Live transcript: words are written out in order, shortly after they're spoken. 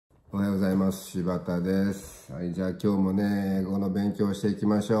おはようございます。柴田です。はい、じゃあ今日もね、英語の勉強をしていき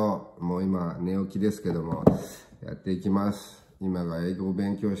ましょう。もう今、寝起きですけども、やっていきます。今が英語を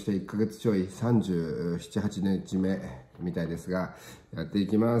勉強して1ヶ月ちょい、37、8日目みたいですが、やってい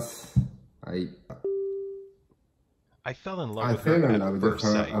きます。はい。I fell in I love with fell her in at love with first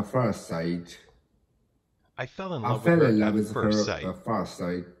her sight. at first sight. I fell in I love with fell her in love at with first her sight. at first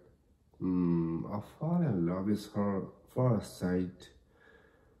sight. I fell in love with her first sight.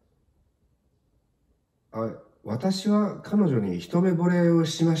 私は彼女に一目惚れを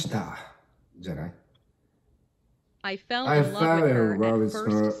しました。じゃない I fell I in love fell with in her love at with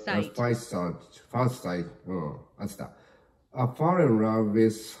her first at sight. first sight. First sight. あってた。I fell in love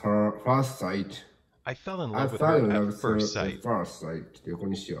with her first sight. I fell in I love with fell her in love at with her first at sight. first sight. 横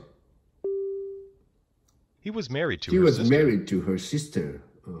にしよう。He was married to He her was sister. married to her sister.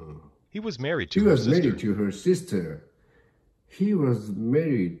 He was married He to her was married sister. to her sister. He was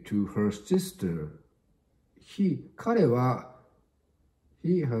married to her sister. 彼は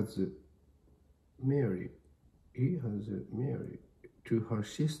He has married to her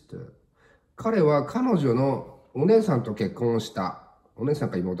sister. 彼は彼女のお姉さんと結婚した。お姉さ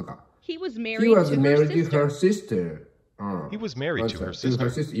んか妹か。He was He married was to her married to her sister. sister. He was married to her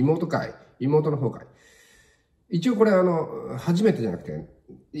sister. 妹かい。妹の方かい。一応これ初めてじゃなくて、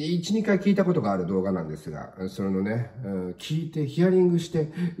1、2回聞いたことがある動画なんですが、それのね、聞いて、ヒアリングし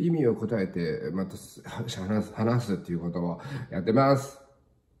て意味を答えて、また話すっていうことをやってます。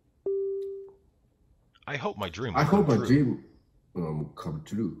I hope my dream I will hope my come true. dream come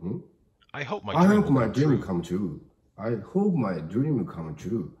true. I hope my I dream hope will my come dream true. come true. I hope my dream come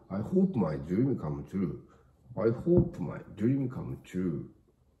true. I hope my dream come true. I hope my dream come true.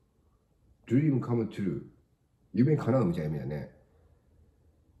 Dream come true. 夢叶うみたいな意味だね。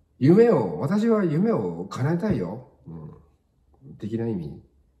私は夢を叶えたいよ。的な意味。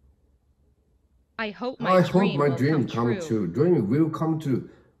I hope I my hope dream my will dream come come true. true. Dream will come true.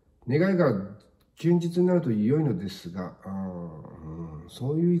 願いが現実になると良いのですが、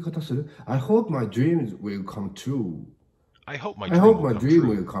そういう言い方する ?I hope my dreams will come true. I hope my I dream hope my will come dream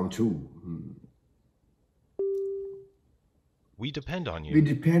true. will come true. We depend on We you.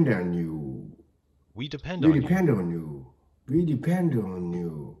 depend on you. We depend We on you. depend on you. We depend on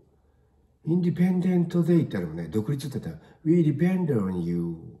you. インディペンデントデイってあるもんね。独立って言ったら We depend on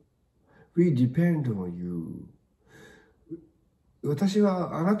you. We depend on you. 私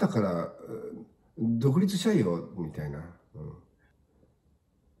はあなたから独立したいよみたいな。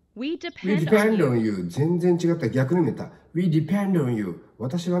We We depend depend on on you. you. 全然違った。逆に見えた。We depend on you.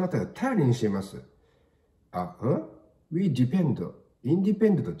 私はあなたが頼りにしています。We depend. インディペ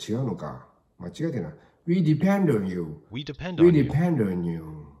ンデント違うのか。間違えてない。We depend on you. We depend We on you. depend on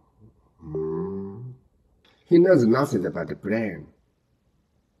you. He knows nothing about the plan.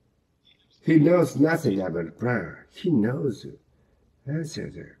 He knows nothing about the plan. He knows.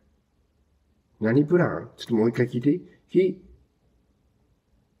 何プランちょっともう一回聞いていい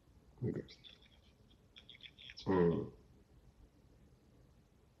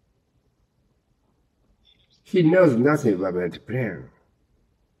He knows nothing about the plan.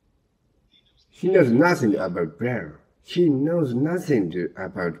 He knows nothing about the plan. He knows nothing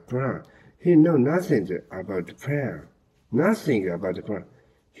about the plan. He knows nothing about the plan. Nothing about the plan.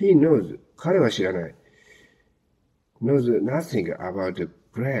 He knows. 彼は知らない。knows nothing about the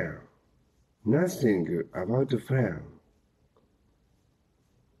plan. Nothing about the plan.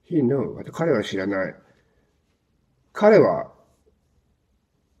 He knows. 彼は知らない。彼は、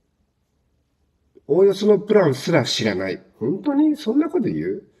おおよそのプランすら知らない。本当にそんなこと言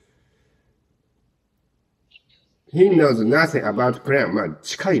う ?He knows nothing about the plan. まあ、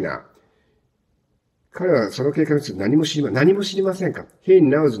近いな。彼はその計画について何も知りませんか ?He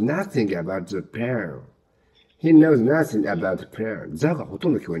knows nothing about the plan. He knows nothing about the plan. ザがほと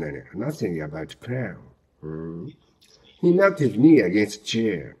んど聞こえないね。Nothing about the plan. He knocked his knee against the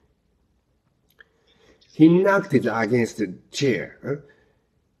chair. He knocked it against the chair.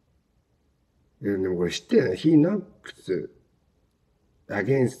 でもこれ知ってるね。He knocked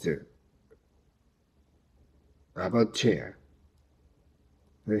against about chair.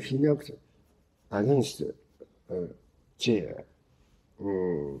 He knocked against chair.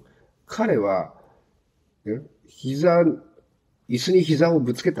 彼は椅子に膝を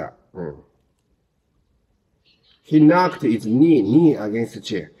ぶつけた。He knocked his knee against the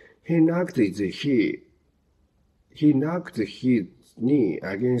chair. He knocked his knee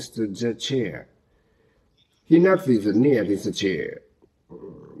against the chair. He knocked his knee against the chair.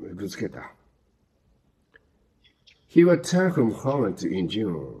 ぶつけた。He returned from Holland in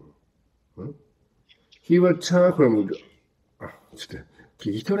June. He returned from... ちょっと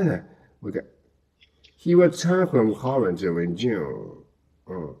聞き取れない。もう一回。He returned from Holland in June.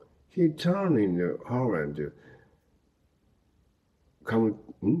 He returned in Holland. Come,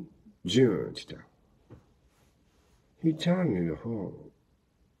 June って言った。He returned in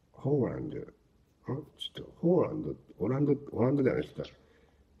Holland. ちょっと、オランダだよね、って言った。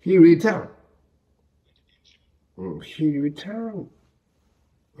He returned. He returned.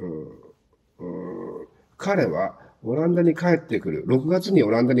 彼はオランダに帰ってくる。6月に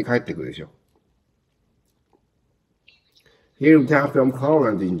オランダに帰ってくるでしょ。He returned from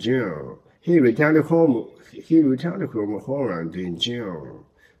Holland in June. He returned from Holland in June.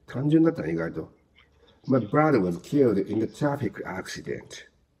 単純だったね、意外と。My brother was killed in a traffic accident.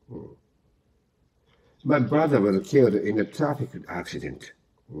 My brother was killed in a traffic accident.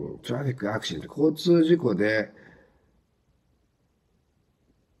 Traffic accident. 交通事故で、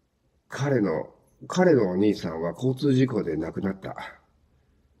彼のお兄さんは交通事故で亡くなった。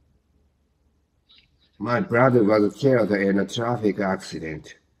My brother was killed in a traffic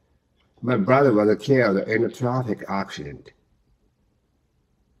accident. My brother was killed in a traffic accident.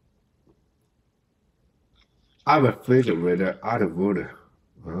 Our refrigerator out of order.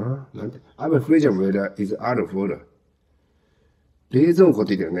 なんて Our refrigerator is out of order. 冷蔵庫っ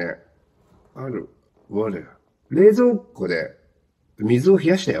て言ったよね。out of order. 冷蔵庫で水を冷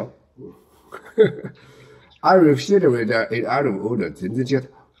やしたよ。Our refrigerator is out of order. 全然違った。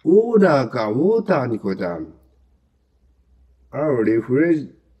オーダーかウォーターに超えた。なん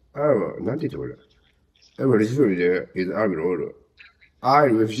て言ってこれ ?Our refrigerator is out of order. Our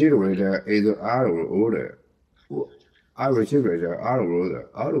refrigerator is out of order. Our refrigerator out of order.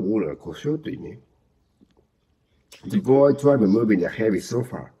 Out of order 故障って意味 ?The boy tried moving the heavy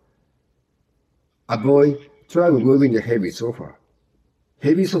sofa. A boy tried moving the heavy sofa.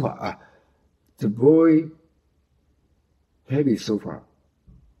 Heavy sofa. The boy heavy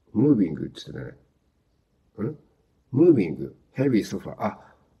sofa.Moving って言ってね。Moving, heavy sofa.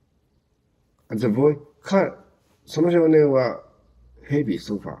 The boy, その少年は heavy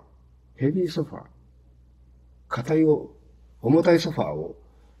sofa. heavy sofa. 重たいソファーを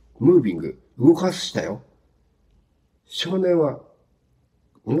moving, 動かしたよ。少年は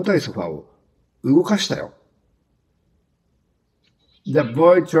重たいソファーを動かしたよ。The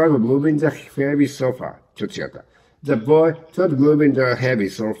boy tried moving the heavy sofa. ちょっと違った。The boy tried moving the heavy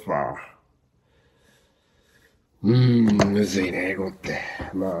sofa. むずいね、英語って。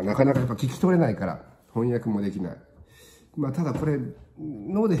まあ、なかなかやっぱ聞き取れないから、翻訳もできない。まあ、ただこれ、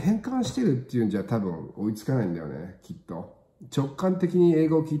脳で変換してるっていうんじゃ多分追いつかないんだよね、きっと。直感的に英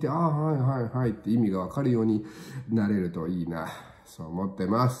語を聞いて、はいって意味がわかるようになれるといいな。そう思って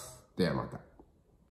ます。ではまた。